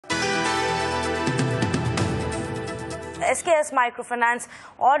SKS Microfinance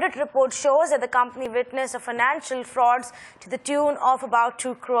audit report shows that the company witnessed a financial frauds to the tune of about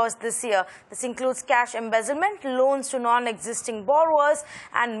 2 crores this year. This includes cash embezzlement, loans to non-existing borrowers,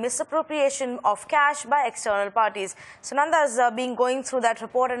 and misappropriation of cash by external parties. Sunanda has been going through that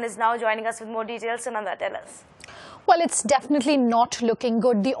report and is now joining us with more details. Sunanda, tell us. Well, it's definitely not looking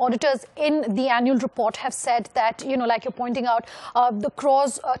good. The auditors in the annual report have said that, like you're pointing out, the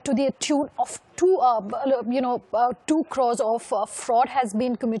crores to the tune of 2 crores of fraud has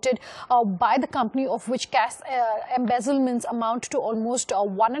been committed by the company, of which cash embezzlements amount to almost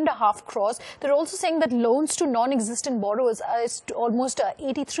 1.5 crores. They're also saying that loans to non-existent borrowers is to almost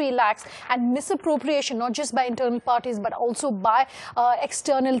 83 lakhs, and misappropriation, not just by internal parties but also by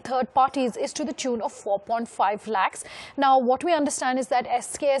external third parties, is to the tune of 4.5 lakhs. Now, what we understand is that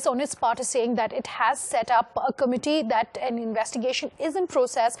SKS on its part is saying that it has set up a committee, that an investigation is in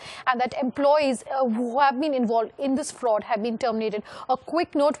process, and that employees who have been involved in this fraud have been terminated. A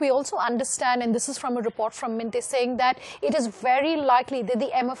quick note, we also understand, and this is from a report from Mint, is saying that it is very likely that the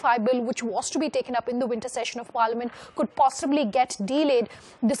MFI bill, which was to be taken up in the winter session of Parliament, could possibly get delayed.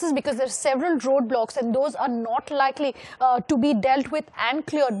 This is because there are several roadblocks, and those are not likely to be dealt with and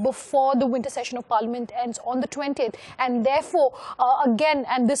cleared before the winter session of Parliament ends on the 20th. And therefore, again,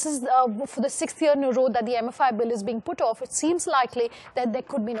 and this is for the 6th year in a row that the MFI bill is being put off, it seems likely that there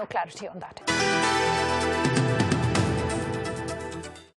could be no clarity on that.